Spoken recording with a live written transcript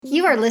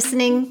You are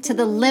listening to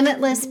the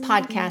Limitless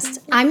Podcast.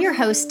 I'm your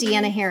host,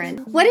 Deanna Herron.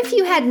 What if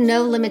you had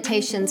no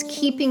limitations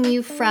keeping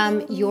you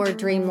from your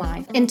dream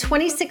life? In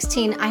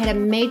 2016, I had a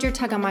major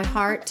tug on my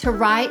heart to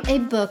write a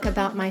book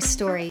about my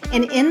story.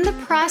 And in the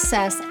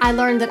process, I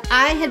learned that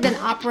I had been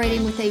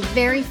operating with a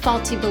very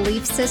faulty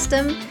belief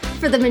system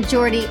for the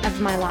majority of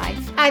my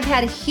life. I've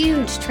had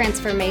huge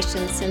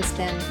transformations since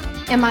then.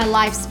 And my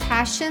life's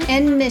passion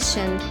and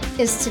mission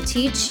is to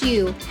teach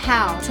you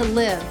how to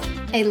live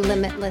a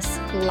limitless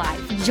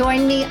life.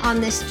 Join me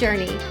on this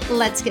journey.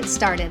 Let's get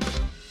started.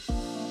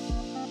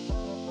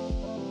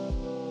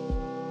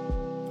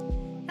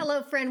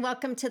 Hello, friend.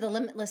 Welcome to the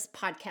Limitless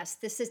Podcast.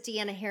 This is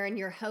Deanna Herron,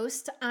 your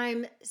host.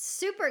 I'm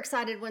super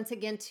excited once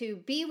again to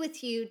be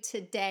with you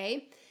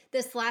today.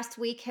 This last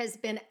week has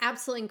been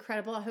absolutely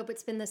incredible. I hope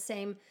it's been the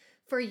same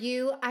for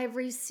you. I've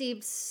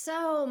received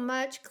so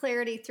much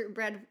clarity through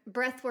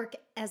breath work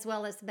as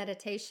well as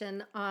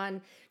meditation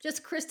on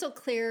just crystal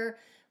clear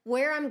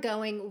where I'm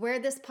going, where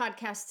this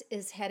podcast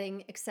is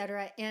heading,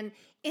 etc. And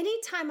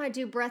anytime I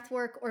do breath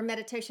work or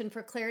meditation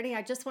for clarity,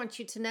 I just want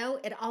you to know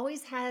it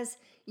always has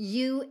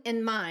you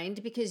in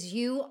mind because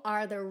you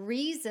are the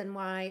reason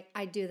why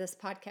I do this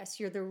podcast.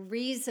 You're the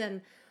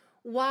reason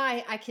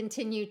why I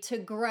continue to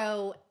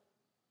grow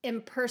in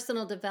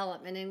personal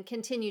development and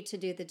continue to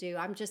do.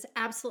 I'm just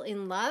absolutely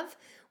in love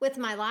with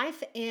my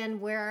life and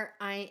where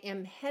I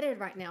am headed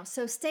right now.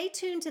 So stay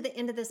tuned to the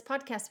end of this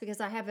podcast because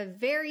I have a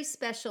very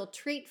special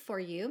treat for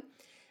you.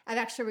 I've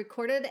actually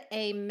recorded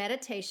a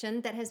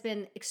meditation that has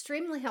been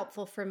extremely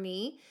helpful for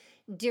me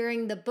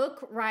during the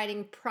book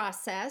writing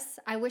process.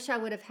 I wish I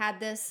would have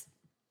had this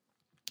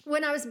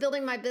when I was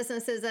building my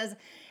businesses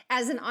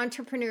as an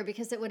entrepreneur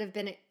because it would have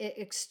been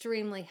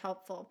extremely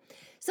helpful.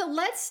 So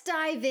let's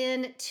dive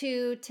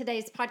into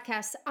today's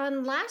podcast.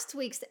 On last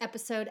week's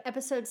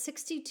episode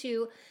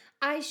 62,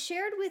 I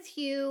shared with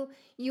you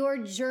your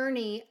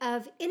journey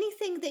of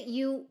anything that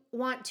you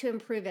want to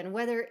improve in,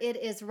 whether it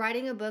is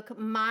writing a book.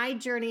 My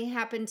journey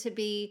happened to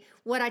be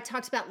what I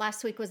talked about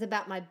last week was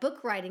about my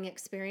book writing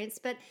experience,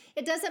 but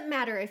it doesn't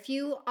matter if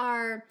you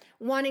are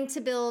wanting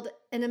to build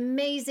an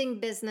amazing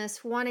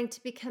business, wanting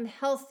to become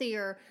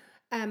healthier,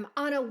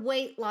 on a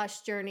weight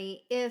loss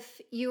journey,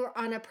 if you're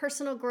on a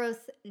personal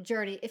growth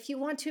journey, if you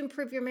want to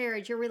improve your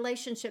marriage, your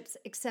relationships,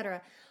 etc.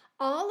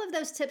 All of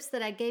those tips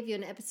that I gave you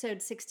in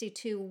episode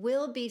 62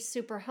 will be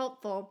super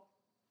helpful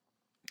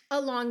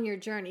along your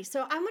journey.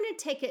 So I'm going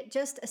to take it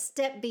just a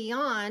step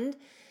beyond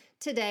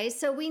today.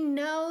 So we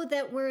know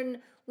that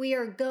we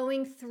are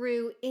going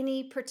through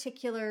any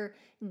particular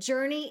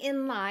journey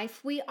in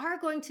life, we are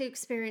going to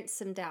experience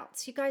some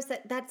doubts. You guys,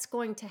 that's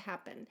going to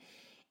happen.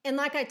 And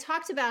like I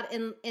talked about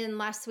in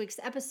last week's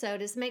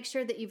episode is make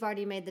sure that you've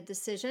already made the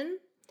decision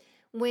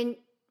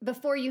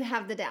before you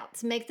have the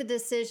doubts. Make the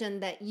decision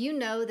that you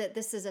know that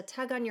this is a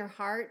tug on your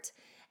heart,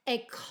 a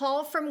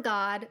call from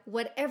God,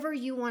 whatever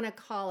you want to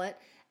call it,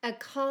 a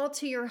call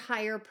to your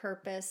higher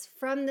purpose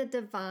from the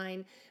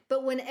divine.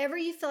 But whenever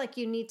you feel like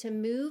you need to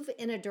move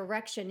in a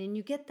direction and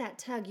you get that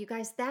tug, you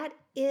guys, that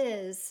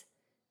is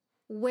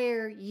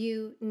where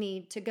you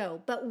need to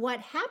go. But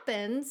what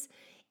happens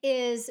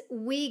is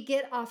we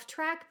get off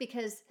track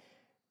because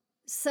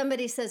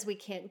somebody says we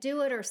can't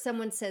do it or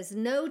someone says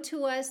no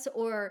to us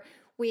or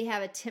we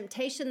have a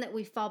temptation that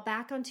we fall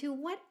back onto,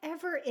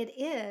 whatever it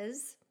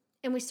is,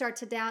 and we start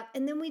to doubt,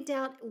 and then we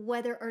doubt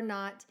whether or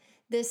not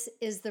this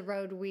is the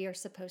road we are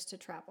supposed to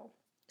travel.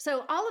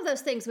 So all of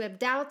those things, we have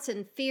doubts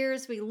and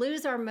fears, we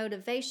lose our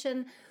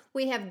motivation,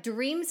 we have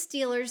dream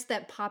stealers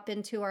that pop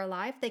into our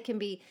life. They can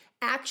be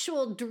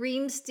actual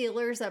dream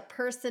stealers, a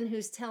person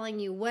who's telling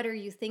you, what are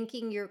you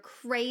thinking? You're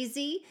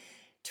crazy,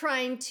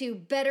 trying to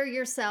better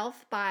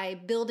yourself by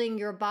building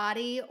your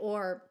body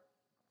or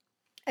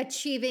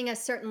achieving a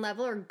certain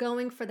level or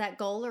going for that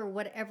goal or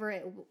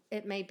whatever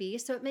it may be.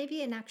 So it may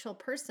be an actual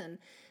person.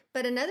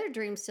 But another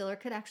dream stealer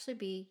could actually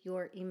be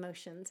your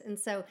emotions. And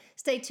so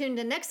stay tuned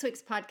to next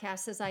week's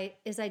podcast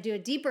as I do a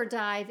deeper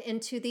dive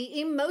into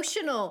the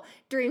emotional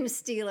dream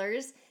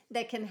stealers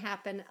that can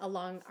happen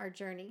along our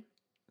journey.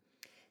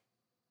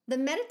 The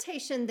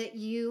meditation that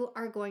you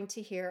are going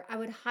to hear, I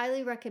would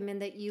highly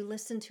recommend that you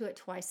listen to it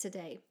twice a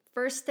day.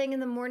 First thing in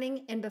the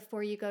morning and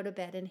before you go to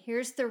bed. And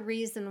here's the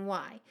reason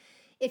why.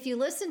 If you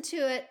listen to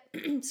it,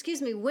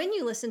 when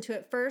you listen to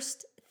it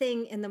first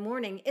thing in the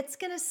morning, it's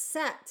going to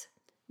set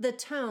the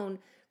tone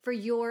for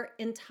your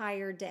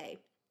entire day.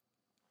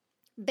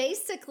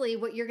 Basically,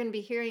 what you're going to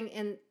be hearing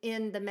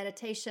in the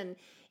meditation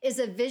is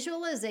a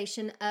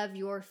visualization of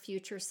your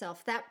future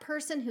self. That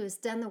person who has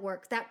done the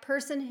work, that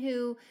person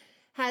who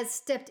has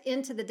stepped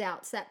into the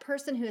doubts, that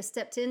person who has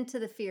stepped into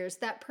the fears,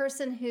 that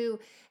person who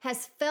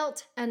has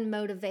felt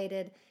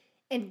unmotivated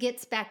and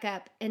gets back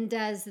up and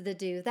does the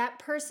do. That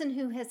person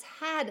who has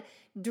had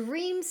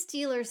dream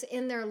stealers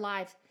in their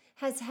life,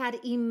 has had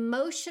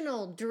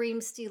emotional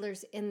dream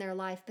stealers in their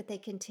life, but they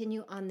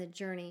continue on the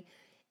journey.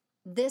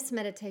 This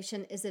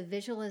meditation is a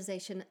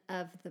visualization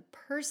of the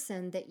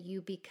person that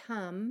you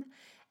become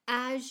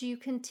as you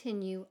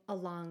continue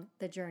along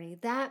the journey,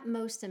 that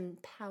most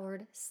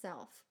empowered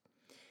self.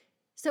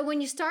 So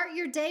when you start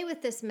your day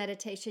with this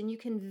meditation, you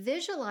can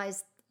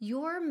visualize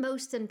your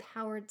most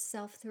empowered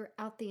self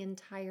throughout the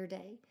entire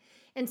day.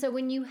 And so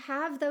when you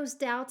have those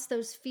doubts,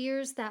 those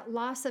fears, that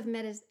loss of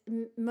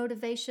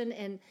motivation,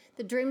 and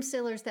the dream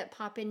stealers that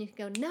pop in, you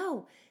can go,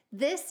 no,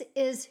 this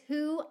is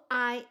who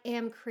I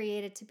am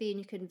created to be. And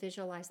you can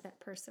visualize that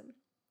person.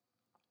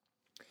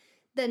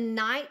 The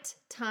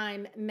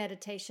nighttime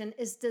meditation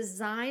is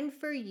designed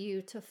for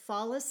you to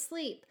fall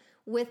asleep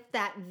with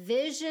that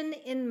vision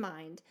in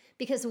mind,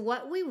 because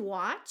what we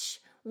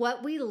watch,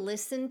 what we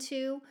listen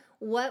to,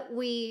 what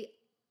we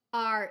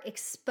are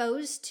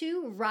exposed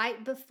to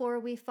right before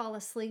we fall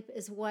asleep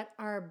is what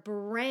our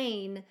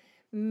brain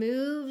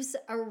moves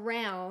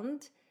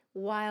around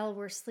while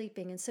we're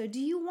sleeping. And so do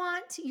you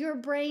want your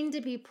brain to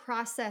be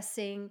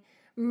processing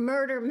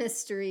murder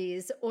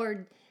mysteries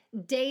or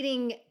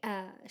dating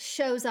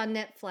shows on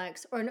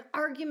Netflix, or an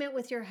argument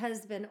with your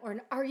husband, or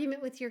an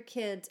argument with your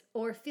kids,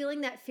 or feeling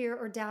that fear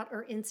or doubt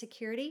or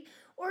insecurity?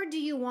 Or do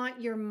you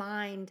want your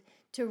mind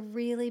to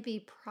really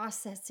be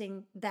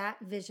processing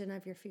that vision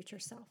of your future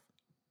self?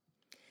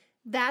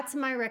 That's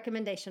my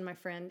recommendation, my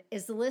friend,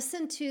 is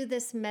listen to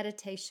this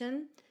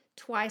meditation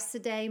twice a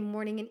day,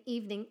 morning and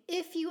evening.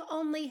 If you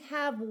only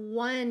have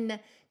one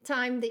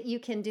time that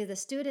you can do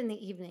this, do it in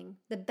the evening.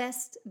 The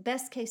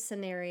best case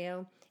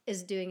scenario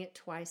is doing it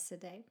twice a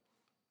day.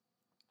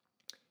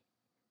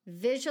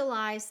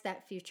 Visualize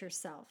that future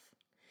self.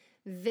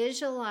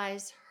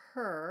 Visualize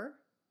her.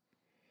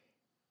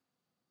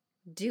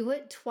 Do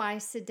it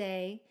twice a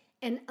day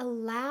and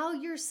allow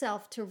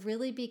yourself to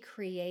really be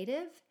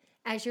creative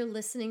as you're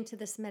listening to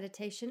this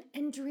meditation,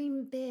 and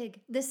dream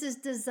big. This is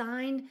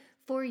designed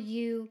for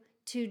you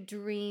to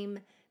dream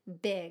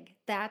big.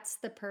 That's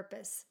the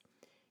purpose.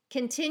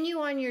 Continue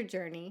on your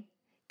journey.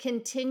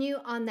 Continue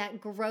on that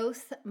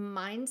growth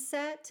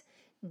mindset.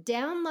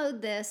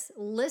 Download this,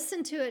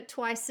 listen to it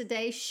twice a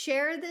day,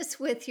 share this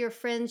with your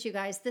friends, you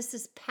guys. This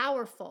is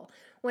powerful.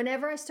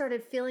 Whenever I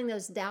started feeling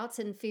those doubts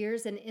and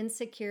fears and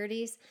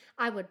insecurities,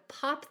 I would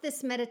pop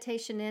this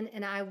meditation in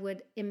and I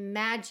would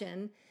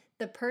imagine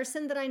the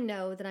person that I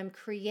know that I'm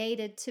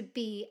created to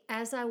be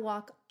as I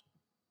walk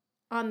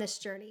on this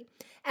journey.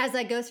 As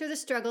I go through the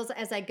struggles,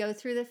 as I go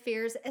through the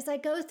fears, as I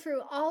go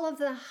through all of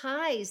the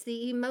highs,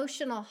 the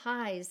emotional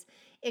highs,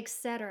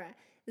 etc.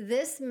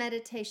 This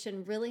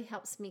meditation really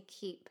helps me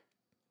keep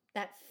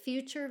that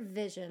future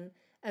vision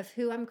of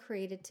who I'm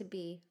created to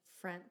be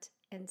front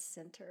and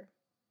center.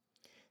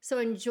 So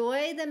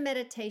enjoy the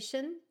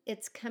meditation.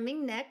 It's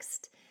coming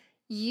next.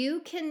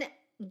 You can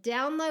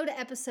download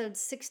episode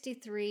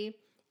 63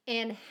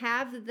 and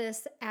have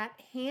this at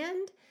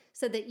hand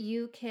so that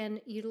you can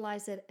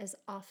utilize it as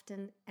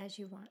often as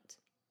you want.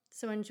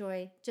 So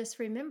enjoy. Just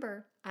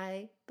remember,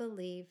 I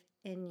believe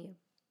in you.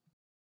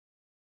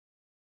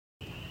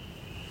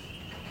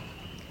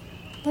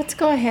 Let's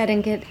go ahead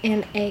and get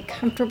in a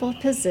comfortable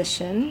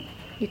position.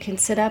 You can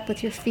sit up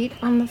with your feet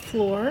on the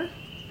floor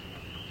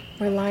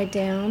or lie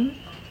down.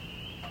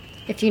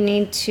 If you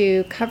need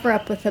to cover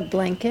up with a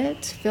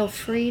blanket, feel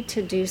free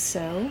to do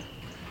so.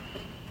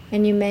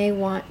 And you may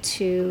want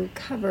to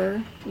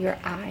cover your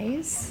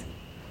eyes.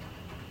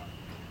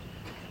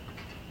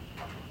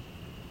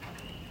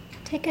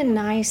 Take a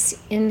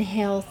nice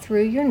inhale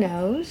through your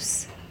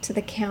nose to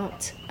the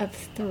count of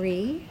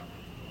 3,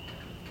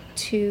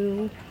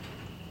 2,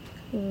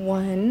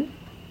 1.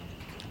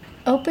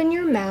 Open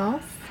your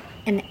mouth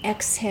and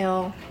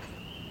exhale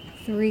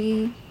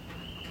 3,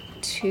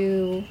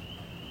 2,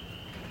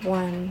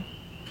 1.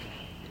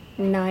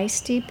 Nice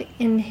deep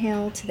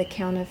inhale to the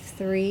count of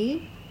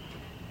 3,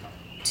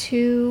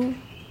 2,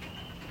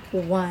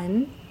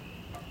 1.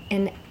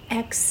 And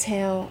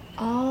exhale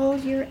all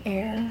your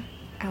air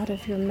out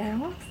of your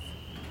mouth,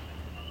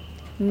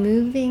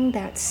 moving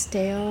that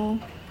stale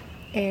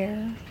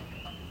air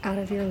out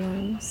of your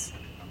lungs.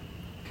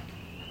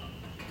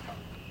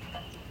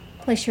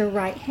 Place your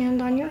right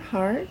hand on your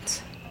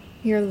heart,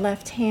 your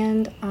left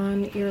hand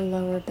on your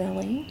lower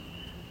belly.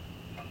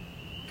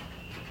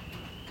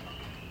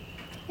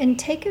 And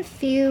take a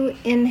few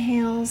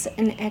inhales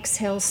and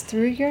exhales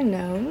through your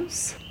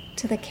nose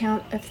to the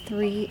count of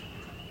 3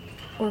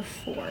 or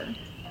 4.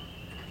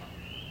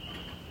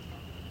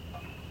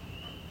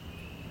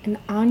 And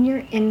on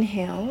your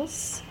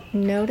inhales,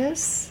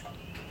 notice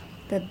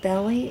the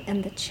belly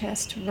and the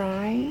chest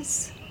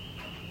rise.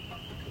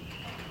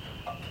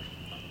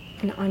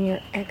 And on your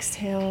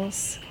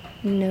exhales,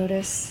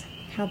 notice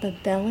how the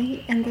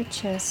belly and the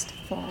chest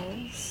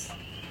falls.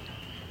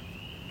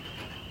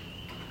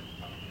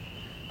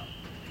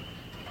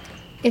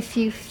 If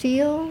you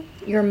feel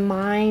your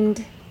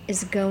mind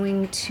is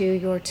going to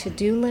your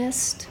to-do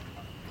list,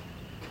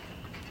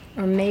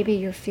 or maybe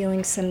you're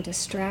feeling some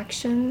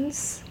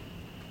distractions,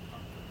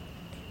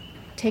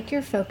 take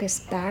your focus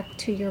back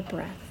to your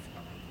breath.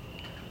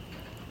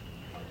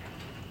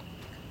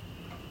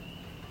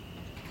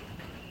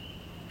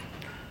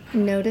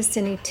 Notice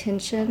any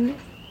tension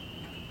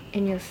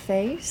in your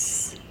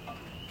face,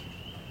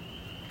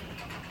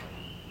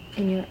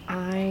 in your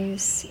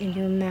eyes, in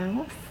your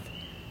mouth.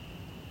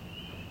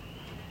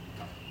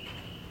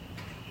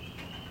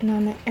 And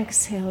on the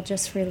exhale,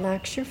 just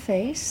relax your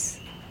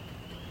face.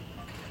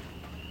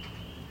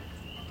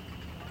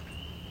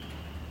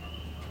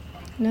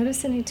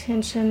 Notice any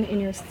tension in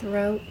your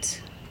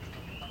throat,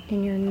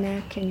 in your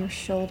neck, and your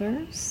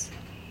shoulders.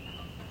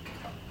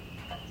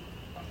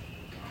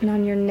 And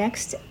on your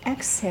next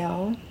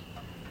exhale,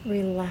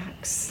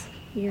 relax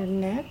your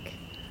neck,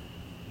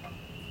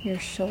 your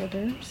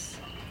shoulders.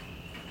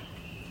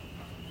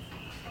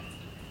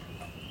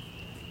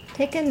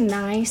 Take a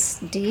nice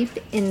deep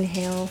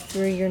inhale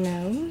through your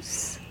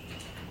nose.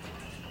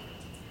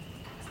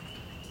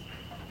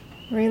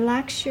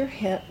 Relax your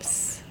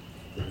hips.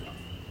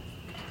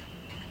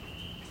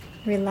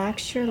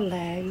 Relax your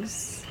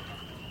legs.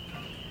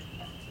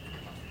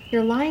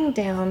 You're lying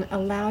down,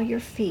 allow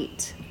your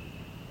feet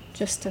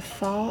just to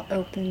fall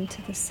open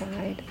to the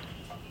side.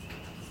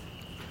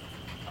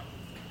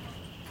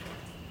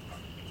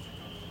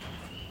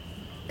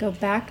 Go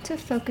back to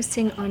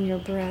focusing on your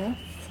breath.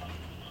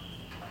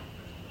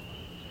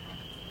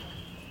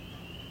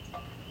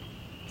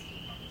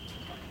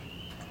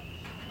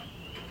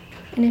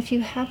 And if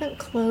you haven't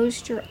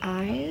closed your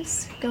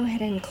eyes, go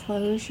ahead and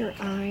close your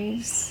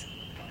eyes.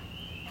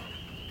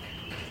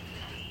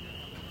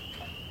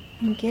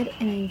 And get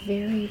in a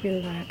very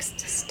relaxed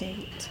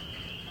state.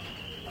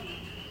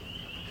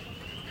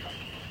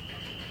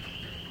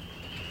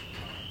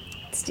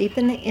 Let's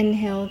deepen the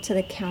inhale to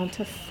the count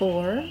of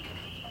 4,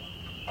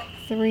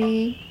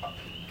 3,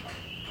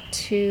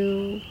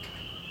 2,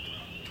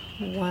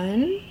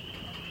 1,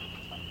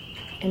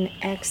 and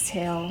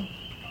exhale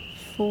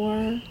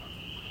 4,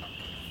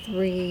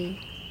 3,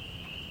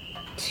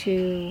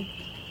 2,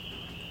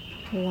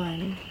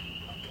 1.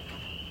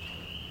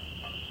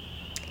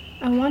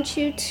 I want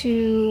you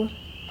to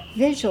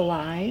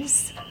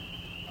visualize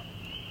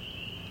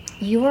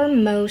your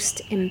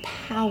most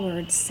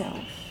empowered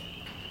self.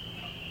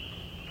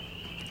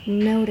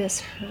 Notice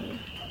her.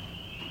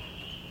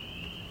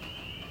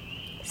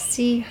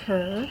 See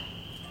her.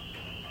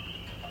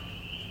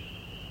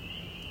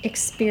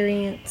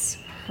 Experience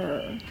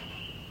her.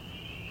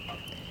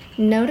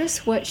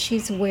 Notice what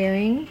she's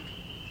wearing.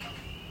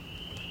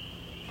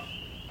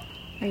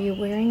 Are you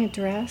wearing a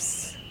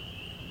dress?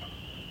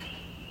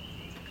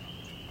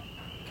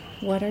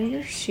 What are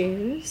your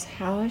shoes?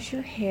 How is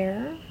your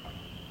hair?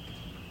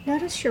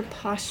 Notice your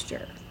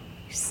posture.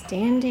 You're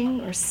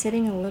standing or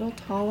sitting a little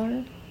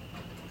taller.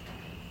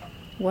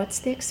 What's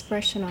the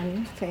expression on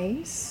your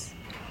face?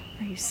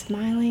 Are you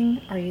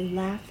smiling? Are you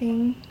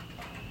laughing?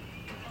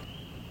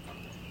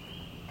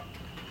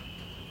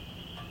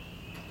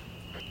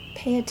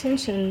 Pay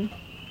attention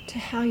to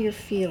how you're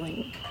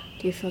feeling.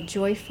 Do you feel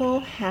joyful,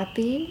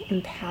 happy,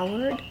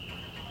 empowered,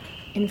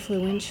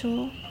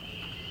 influential?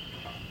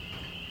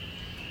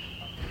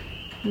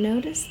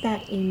 Notice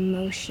that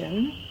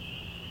emotion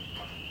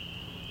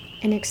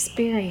and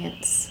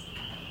experience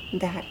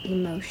that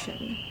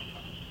emotion.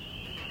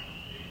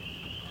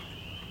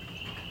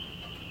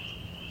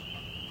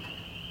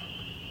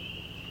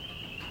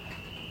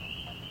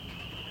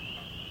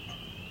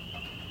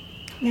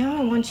 Now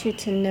I want you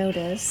to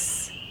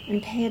notice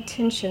and pay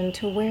attention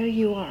to where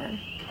you are.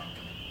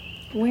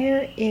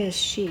 Where is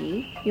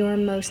she, your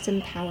most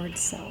empowered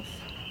self?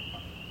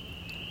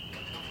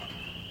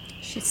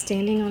 She's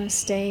standing on a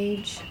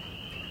stage.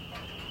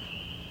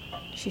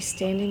 She's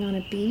standing on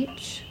a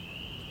beach.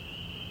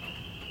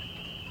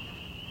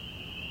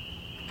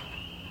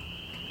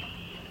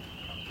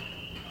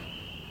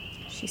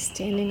 She's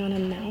standing on a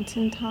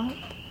mountaintop.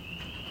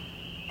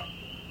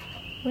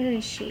 Where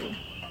is she?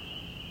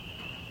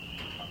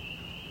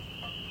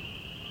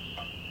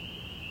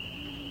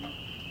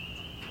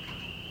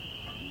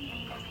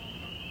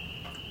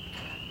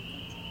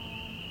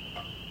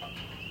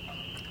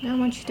 Now I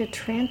want you to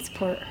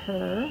transport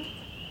her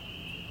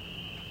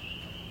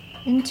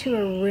into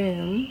a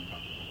room.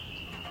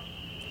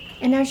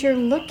 And as you're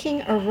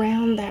looking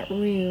around that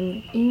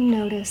room, you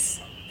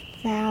notice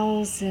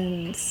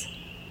thousands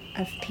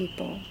of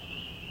people.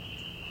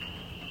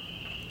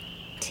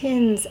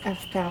 Tens of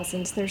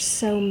thousands. There's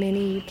so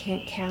many you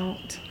can't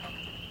count.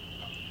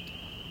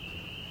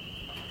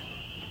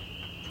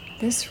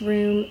 This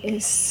room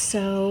is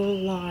so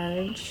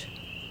large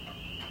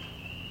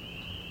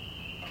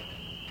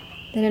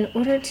that in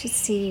order to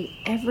see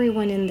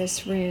everyone in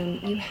this room,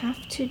 you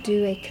have to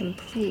do a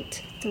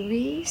complete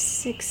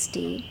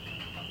 360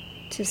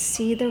 to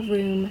see the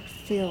room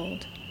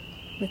filled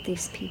with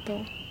these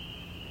people.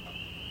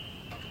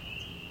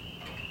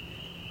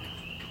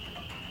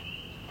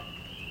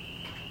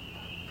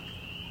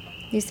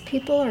 These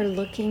people are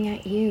looking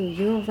at you.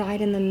 You're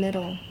right in the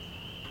middle.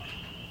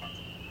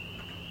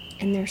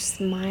 And they're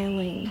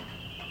smiling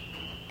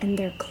and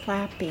they're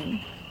clapping.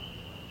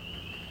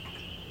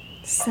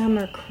 Some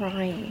are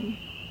crying.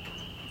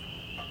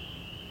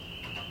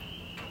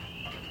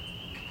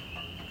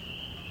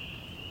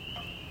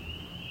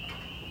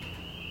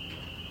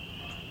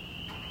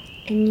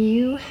 And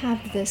you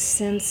have this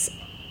sense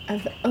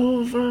of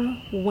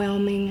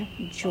overwhelming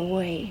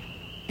joy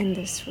in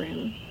this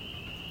room.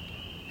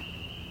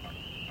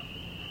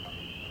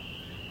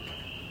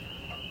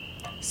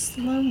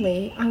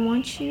 Slowly, I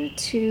want you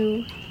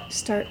to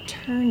start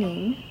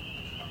turning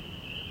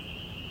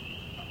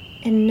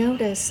and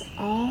notice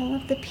all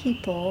of the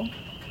people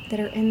that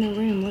are in the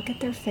room. Look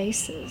at their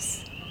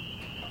faces.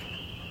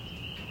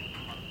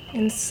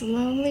 And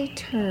slowly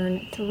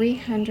turn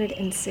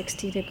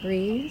 360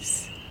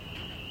 degrees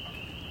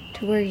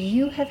to where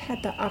you have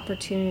had the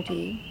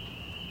opportunity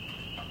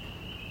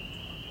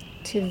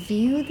to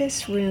view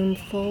this room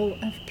full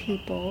of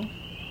people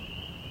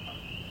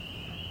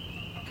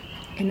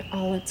in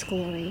all its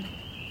glory.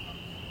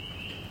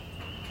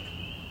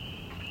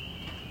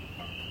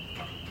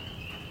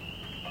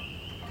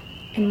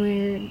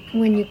 And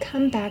when you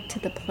come back to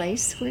the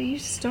place where you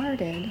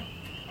started,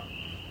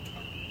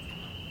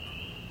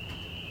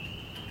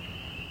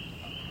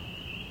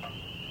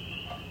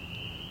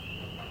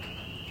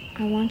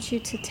 I want you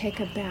to take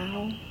a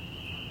bow,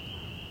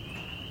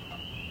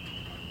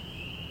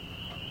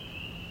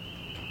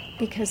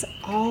 because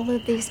all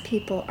of these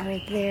people are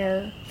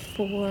there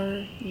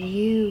for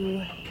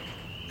you.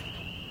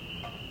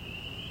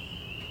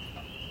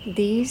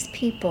 These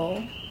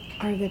people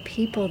are the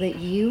people that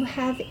you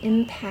have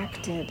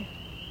impacted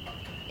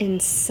in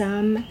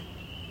some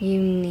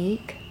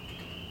unique,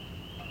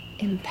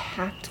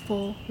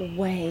 impactful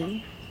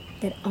way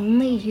that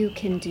only you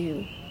can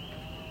do.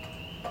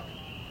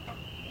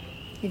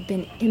 They've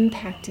been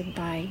impacted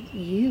by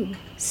you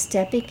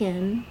stepping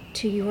in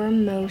to your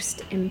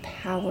most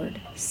empowered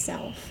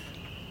self.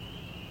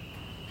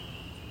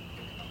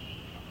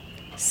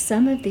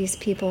 Some of these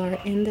people are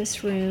in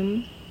this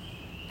room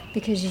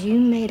because you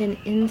made an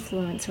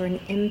influence or an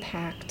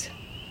impact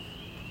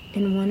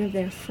in one of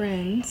their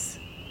friends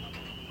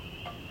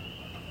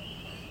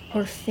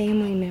or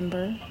family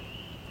member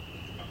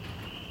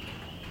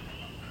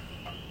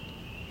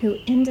who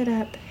ended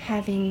up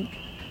having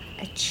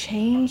a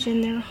change in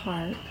their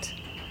heart,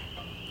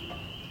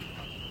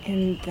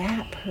 and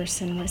that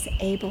person was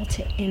able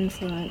to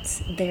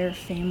influence their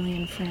family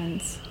and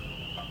friends.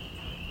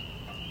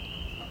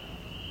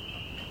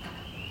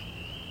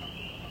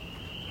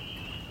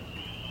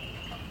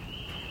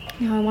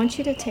 Now I want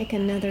you to take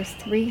another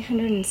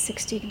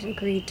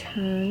 360-degree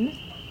turn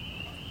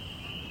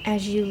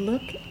as you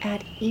look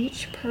at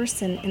each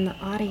person in the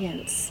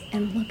audience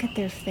and look at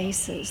their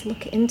faces,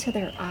 look into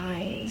their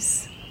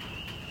eyes,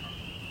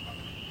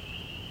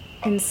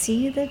 and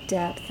see the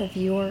depth of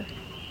your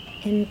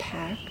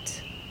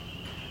impact,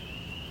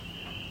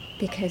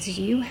 because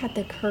you had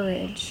the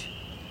courage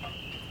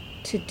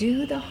to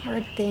do the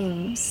hard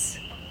things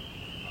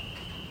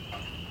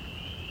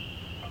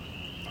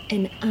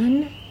and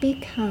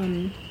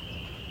unbecome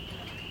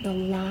the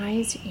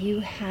lies you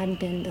had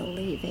been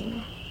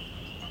believing.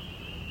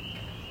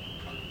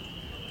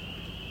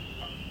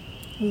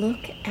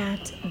 Look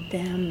at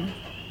them.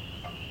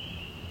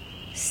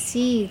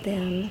 See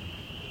them.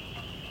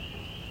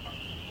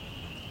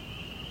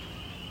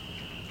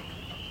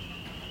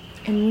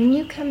 And when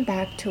you come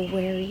back to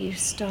where you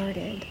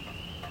started,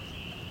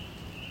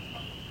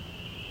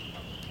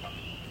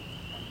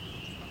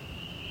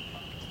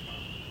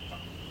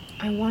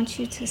 I want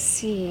you to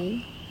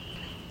see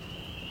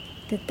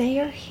that they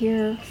are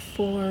here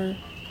for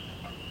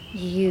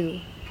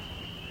you,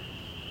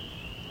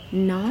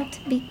 not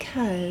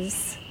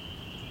because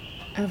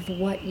of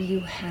what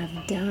you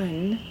have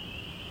done,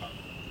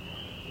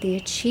 the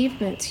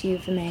achievements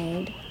you've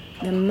made,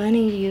 the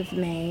money you've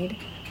made.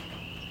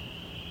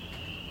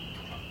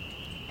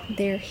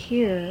 They're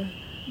here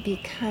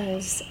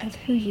because of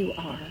who you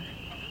are,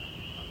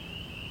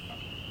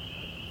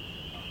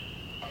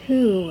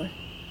 who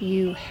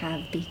you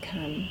have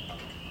become.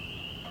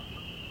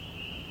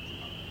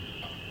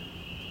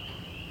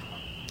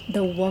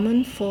 The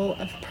woman full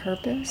of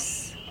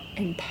purpose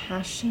and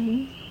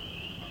passion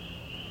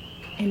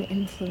and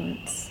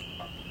influence.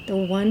 The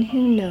one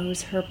who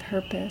knows her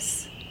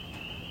purpose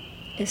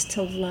is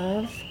to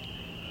love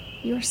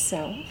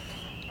yourself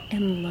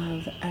and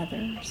love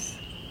others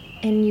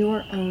in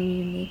your own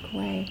unique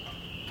way.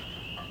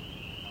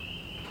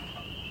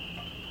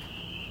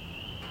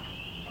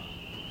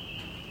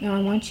 Now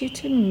I want you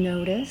to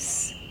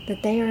notice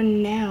that they are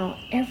now,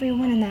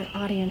 everyone in that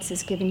audience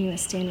is giving you a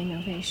standing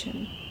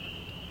ovation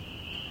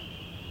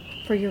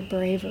for your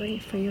bravery,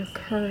 for your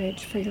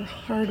courage, for your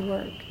hard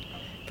work,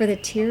 for the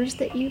tears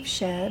that you've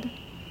shed,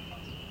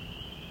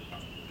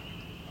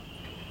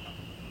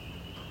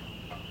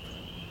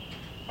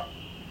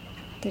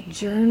 the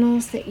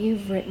journals that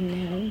you've written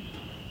in,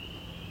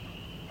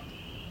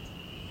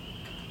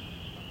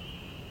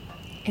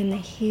 and the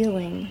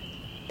healing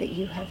that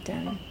you have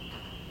done.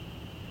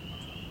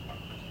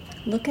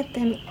 Look at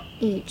them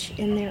each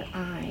in their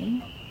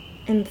eye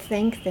and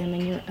thank them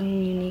in your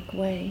own unique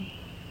way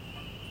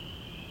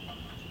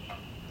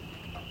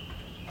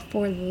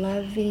for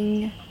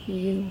loving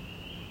you.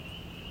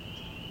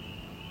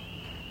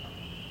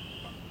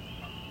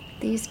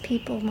 These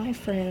people, my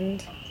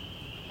friend,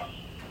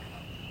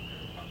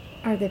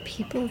 are the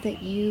people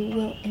that you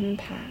will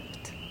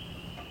impact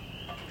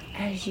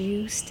as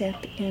you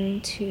step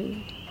into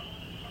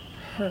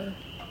her.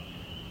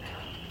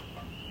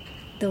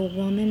 the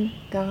woman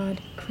God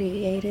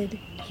created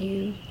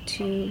you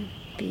to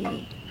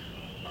be.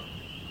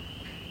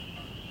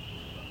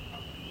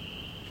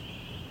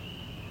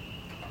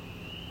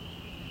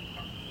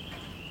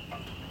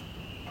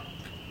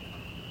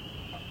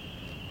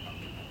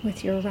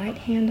 With your right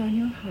hand on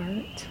your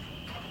heart,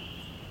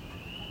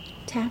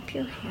 tap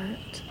your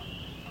heart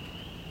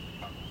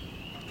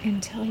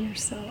and tell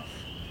yourself,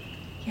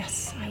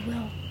 yes, I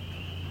will.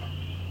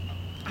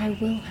 I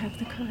will have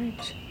the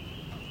courage.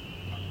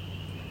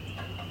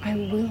 I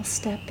will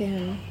step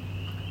in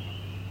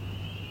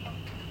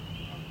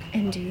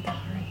and do the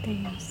hard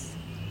things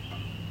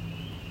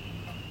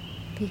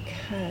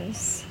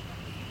because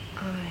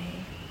I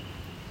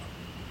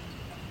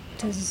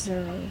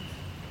deserve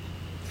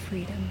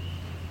freedom.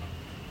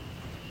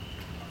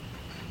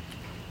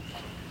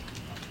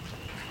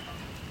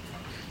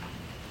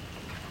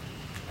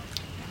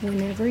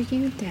 Whenever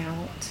you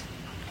doubt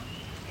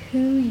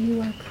who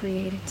you are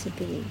created to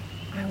be,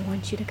 I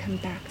want you to come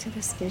back to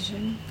this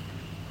vision.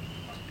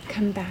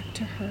 Come back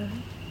to her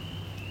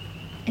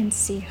and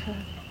see her.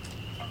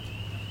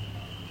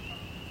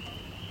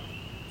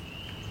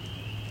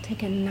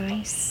 Take a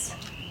nice,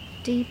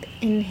 deep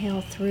inhale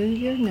through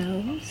your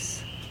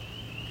nose.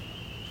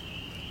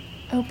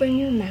 Open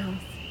your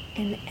mouth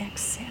and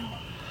exhale.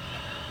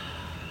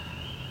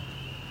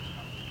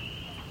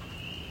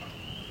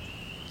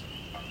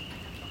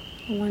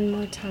 One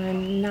more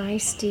time,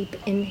 nice deep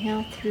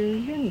inhale through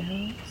your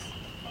nose.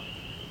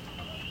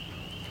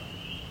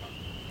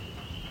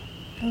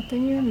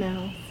 Open your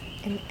mouth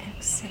and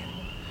exhale.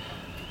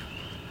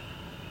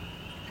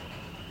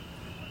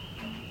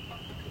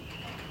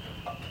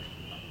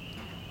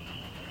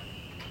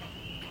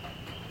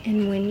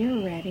 And when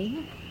you're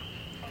ready,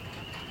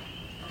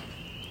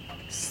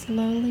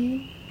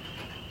 slowly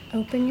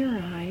open your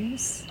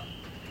eyes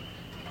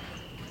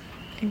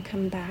and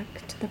come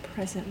back to the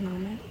present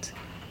moment.